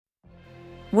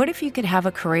What if you could have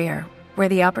a career where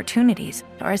the opportunities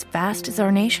are as vast as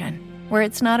our nation, where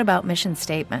it's not about mission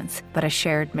statements, but a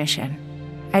shared mission?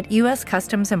 At U.S.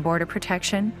 Customs and Border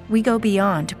Protection, we go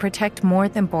beyond to protect more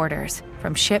than borders.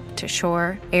 From ship to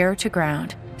shore, air to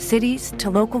ground, cities to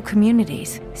local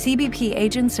communities, CBP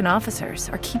agents and officers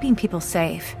are keeping people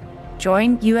safe.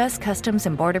 Join U.S. Customs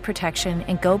and Border Protection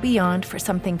and go beyond for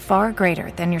something far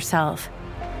greater than yourself.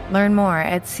 Learn more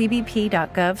at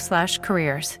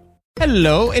cbp.gov/careers.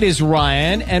 Hello, it is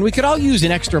Ryan, and we could all use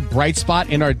an extra bright spot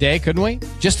in our day, couldn't we?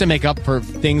 Just to make up for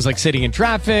things like sitting in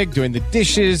traffic, doing the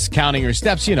dishes, counting your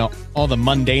steps, all the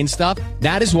mundane stuff.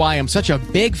 That is why I'm such a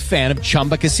big fan of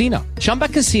Chumba Casino. Chumba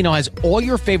Casino has all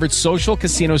your favorite social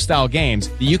casino-style games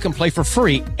that you can play for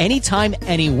free anytime,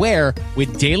 anywhere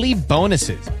with daily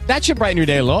bonuses. That should brighten your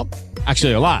day a little.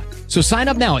 Actually, a lot. So sign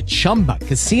up now at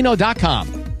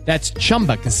ChumbaCasino.com. That's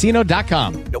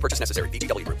ChumbaCasino.com. No purchase necessary.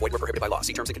 VGW Group. Void where prohibited by law.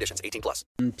 See terms and conditions.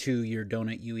 18+. To your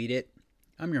Donut You Eat It.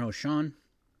 I'm your host, Sean.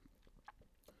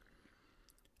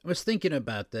 I was thinking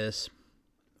about this.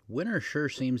 Winter sure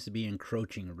seems to be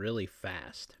encroaching really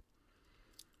fast.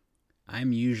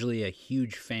 I'm usually a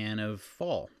huge fan of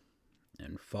fall.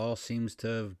 And fall seems to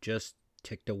have just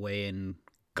ticked away and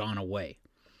gone away.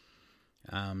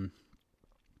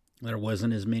 There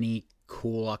wasn't as many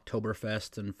cool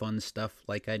Oktoberfest and fun stuff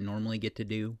like I normally get to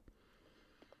do.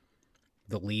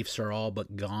 The Leafs are all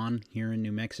but gone here in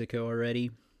New Mexico already,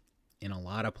 in a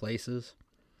lot of places.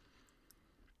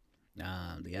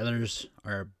 The others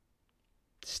are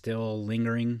still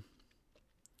lingering.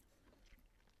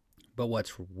 But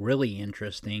what's really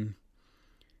interesting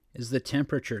is the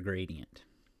temperature gradient.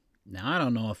 Now, I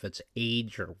don't know if it's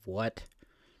age or what,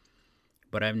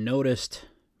 but I've noticed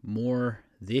more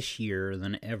this year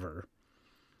than ever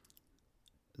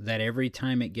that every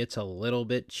time it gets a little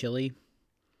bit chilly,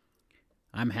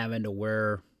 I'm having to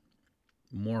wear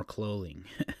more clothing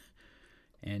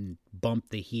and bump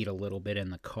the heat a little bit in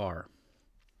the car.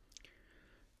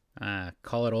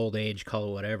 Call it old age, call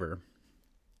it whatever.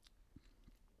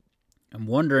 I'm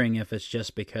wondering if it's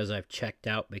just because I've checked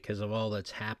out because of all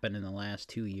that's happened in the last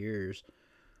 2 years,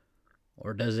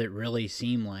 or does it really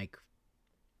seem like,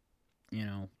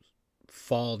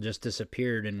 fall just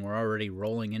disappeared and we're already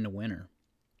rolling into winter?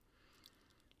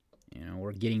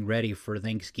 We're getting ready for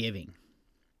Thanksgiving.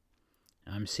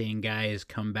 I'm seeing guys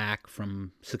come back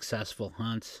from successful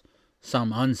hunts,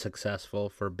 some unsuccessful,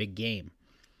 for big game.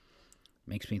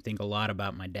 Makes me think a lot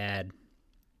about my dad.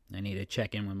 I need to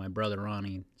check in with my brother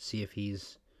Ronnie, see if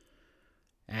he's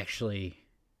actually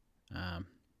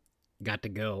got to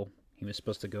go. He was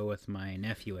supposed to go with my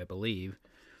nephew, I believe.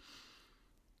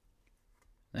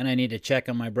 Then I need to check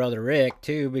on my brother Rick,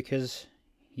 too, because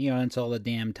he hunts all the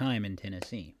damn time in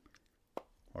Tennessee.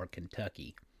 Or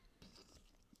Kentucky.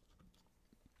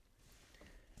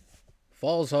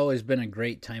 Fall's always been a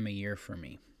great time of year for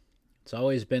me. It's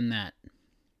always been that.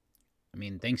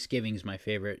 Thanksgiving's my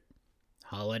favorite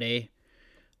holiday.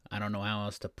 I don't know how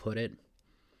else to put it.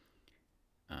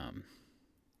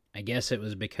 I guess it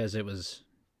was because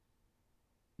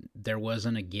there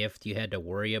wasn't a gift you had to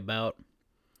worry about.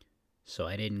 So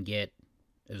I didn't get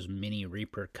as many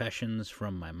repercussions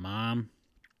from my mom.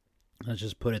 Let's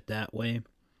just put it that way.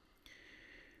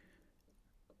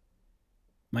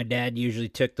 My dad usually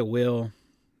took the wheel,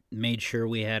 made sure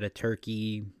we had a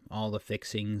turkey, all the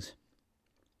fixings.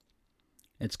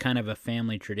 It's kind of a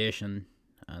family tradition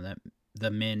that the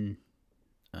men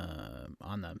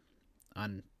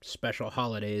on special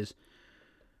holidays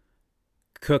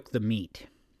cook the meat.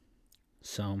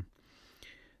 So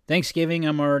Thanksgiving,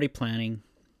 I'm already planning.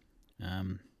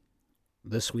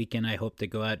 This weekend, I hope to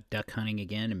go out duck hunting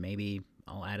again, and maybe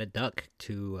I'll add a duck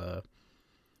to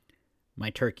my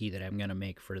turkey that I'm going to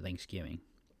make for Thanksgiving.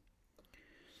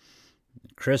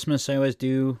 Christmas, I always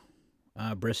do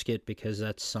brisket because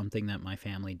that's something that my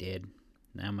family did.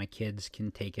 Now my kids can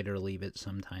take it or leave it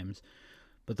sometimes.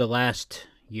 But the last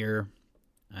year,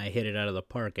 I hit it out of the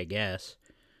park, I guess,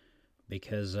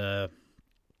 because I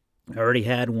already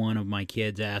had one of my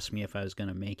kids ask me if I was going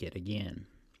to make it again.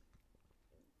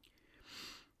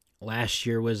 Last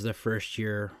year was the first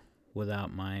year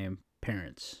without my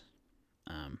parents.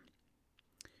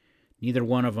 Neither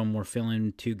one of them were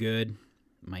feeling too good.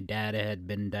 My dad had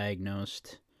been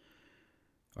diagnosed,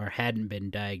 or hadn't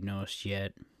been diagnosed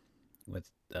yet,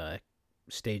 with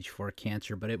stage 4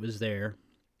 cancer, but it was there.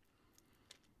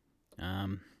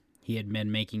 He had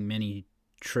been making many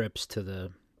trips to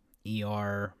the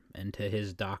ER and to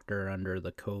his doctor under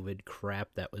the COVID crap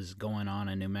that was going on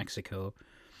in New Mexico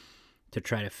to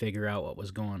try to figure out what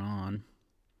was going on.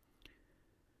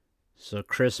 So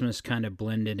Christmas kind of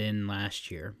blended in last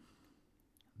year.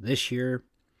 This year,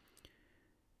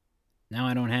 Now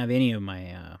I don't have any of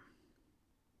my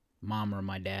mom or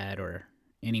my dad or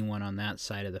anyone on that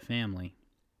side of the family.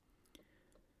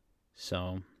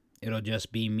 So it'll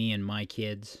just be me and my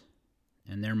kids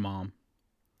and their mom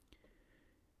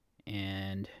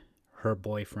and her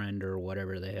boyfriend or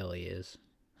whatever the hell he is.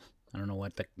 I don't know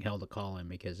what the hell to call him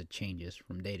because it changes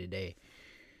from day to day.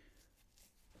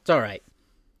 It's all right.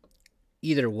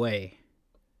 Either way,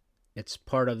 it's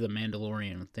part of the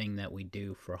Mandalorian thing that we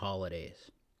do for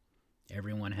holidays.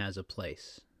 Everyone has a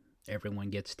place. Everyone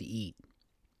gets to eat.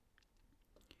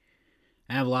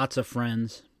 I have lots of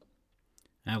friends.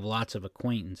 I have lots of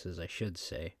acquaintances, I should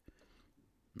say.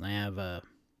 I have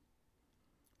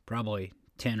probably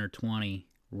 10 or 20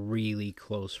 really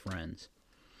close friends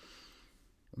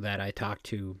that I talk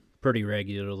to pretty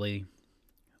regularly,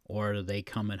 or they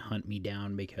come and hunt me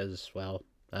down because, well,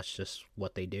 that's just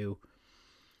what they do.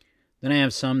 Then I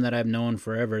have some that I've known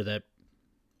forever that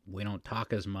we don't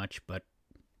talk as much, but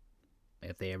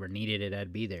if they ever needed it,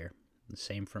 I'd be there. The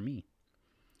same for me.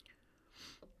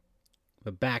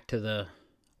 But back to the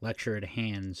lecture at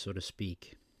hand, so to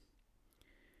speak.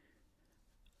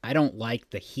 I don't like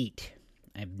the heat.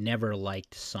 I've never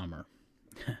liked summer.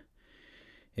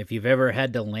 If you've ever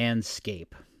had to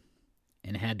landscape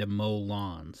and had to mow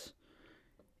lawns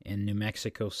in New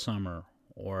Mexico summer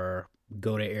or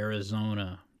go to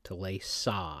Arizona to lay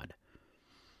sod,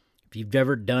 if you've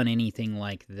ever done anything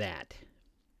like that,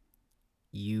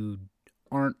 you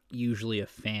aren't usually a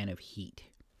fan of heat.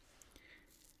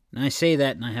 And I say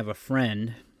that, and I have a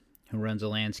friend who runs a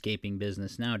landscaping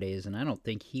business nowadays, and I don't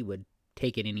think he would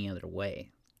take it any other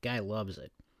way. Guy loves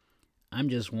it. I'm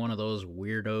just one of those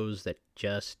weirdos that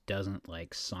just doesn't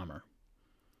like summer.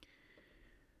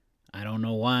 I don't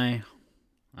know why.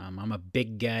 I'm a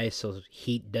big guy, so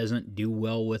heat doesn't do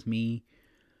well with me,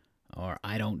 or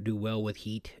I don't do well with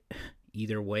heat.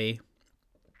 Either way.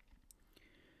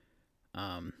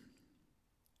 And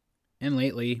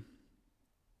lately,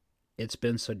 it's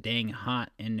been so dang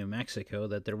hot in New Mexico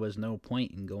that there was no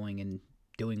point in going and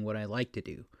doing what I like to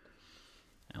do.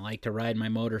 I like to ride my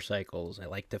motorcycles. I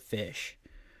like to fish.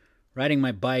 Riding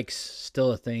my bike's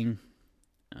still a thing.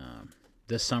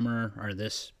 This summer, or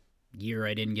this year,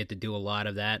 I didn't get to do a lot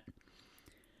of that.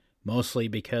 Mostly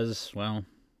because, well,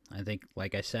 I think,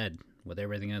 like I said, with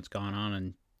everything that's gone on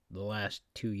in the last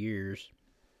 2 years,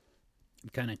 I'm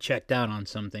kind of checked out on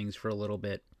some things for a little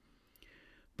bit.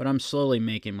 But I'm slowly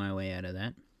making my way out of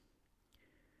that.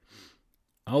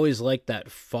 I always like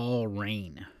that fall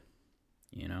rain,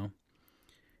 you know.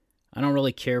 I don't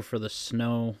really care for the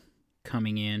snow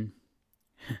coming in.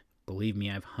 Believe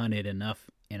me, I've hunted enough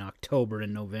in October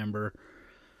and November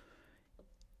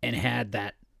and had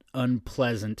that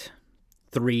unpleasant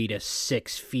 3 to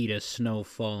 6 feet of snow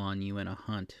fall on you in a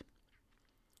hunt.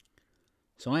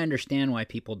 So I understand why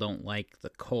people don't like the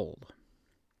cold.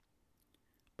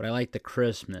 But I like the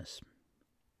crispness,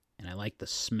 and I like the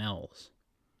smells.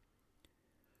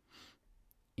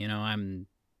 You know, I'm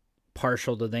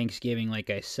partial to Thanksgiving,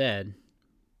 like I said,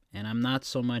 and I'm not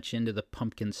so much into the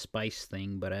pumpkin spice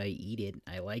thing, but I eat it.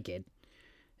 I like it.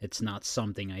 It's not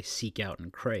something I seek out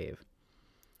and crave.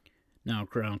 Now,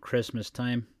 around Christmas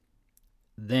time,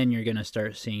 then you're going to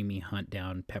start seeing me hunt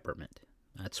down peppermint.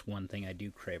 That's one thing I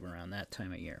do crave around that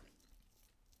time of year.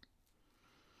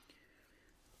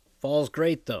 Fall's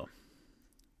great, though.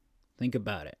 Think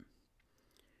about it.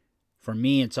 For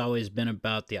me, it's always been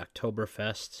about the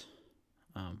Oktoberfest,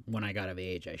 when I got of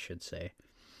age, I should say.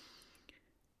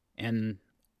 And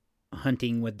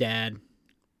hunting with Dad,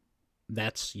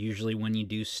 that's usually when you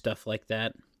do stuff like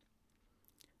that.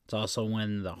 It's also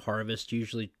when the harvest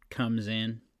usually comes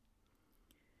in.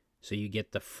 So you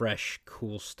get the fresh,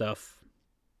 cool stuff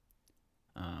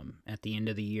at the end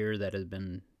of the year that has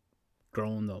been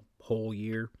grown the whole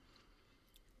year.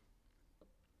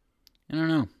 I don't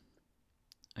know.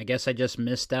 I guess I just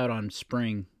missed out on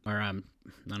spring, or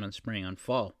not on spring, on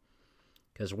fall.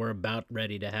 Because we're about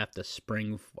ready to have to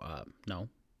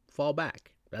fall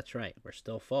back. That's right, we're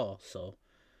still fall. So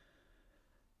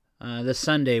this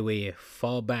Sunday we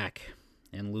fall back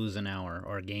and lose an hour,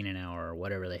 or gain an hour, or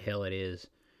whatever the hell it is.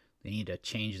 They need to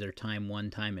change their time one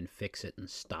time and fix it and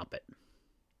stop it.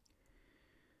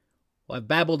 Well, I've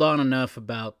babbled on enough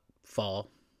about fall.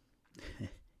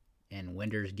 And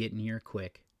winter's getting here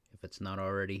quick, if it's not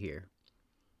already here.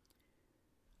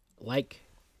 Like,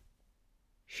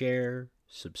 share,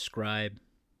 subscribe,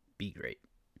 be great.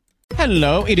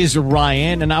 Hello, it is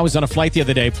Ryan, and I was on a flight the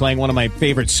other day playing one of my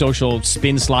favorite social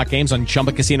spin slot games on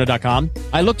ChumbaCasino.com.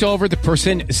 I looked over at the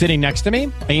person sitting next to me,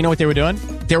 and you know what they were doing?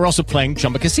 They were also playing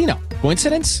Chumba Casino.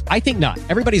 Coincidence? I think not.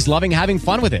 Everybody's loving having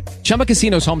fun with it. Chumba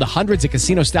Casino is home to hundreds of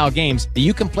casino-style games that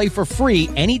you can play for free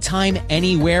anytime,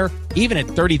 anywhere, even at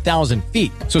 30,000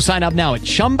 feet. So sign up now at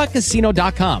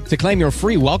ChumbaCasino.com to claim your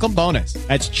free welcome bonus.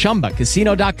 That's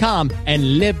ChumbaCasino.com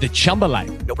and live the Chumba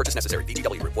life. No purchase necessary.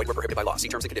 VGW Group. Void where prohibited by law. See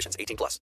terms and conditions. 18+.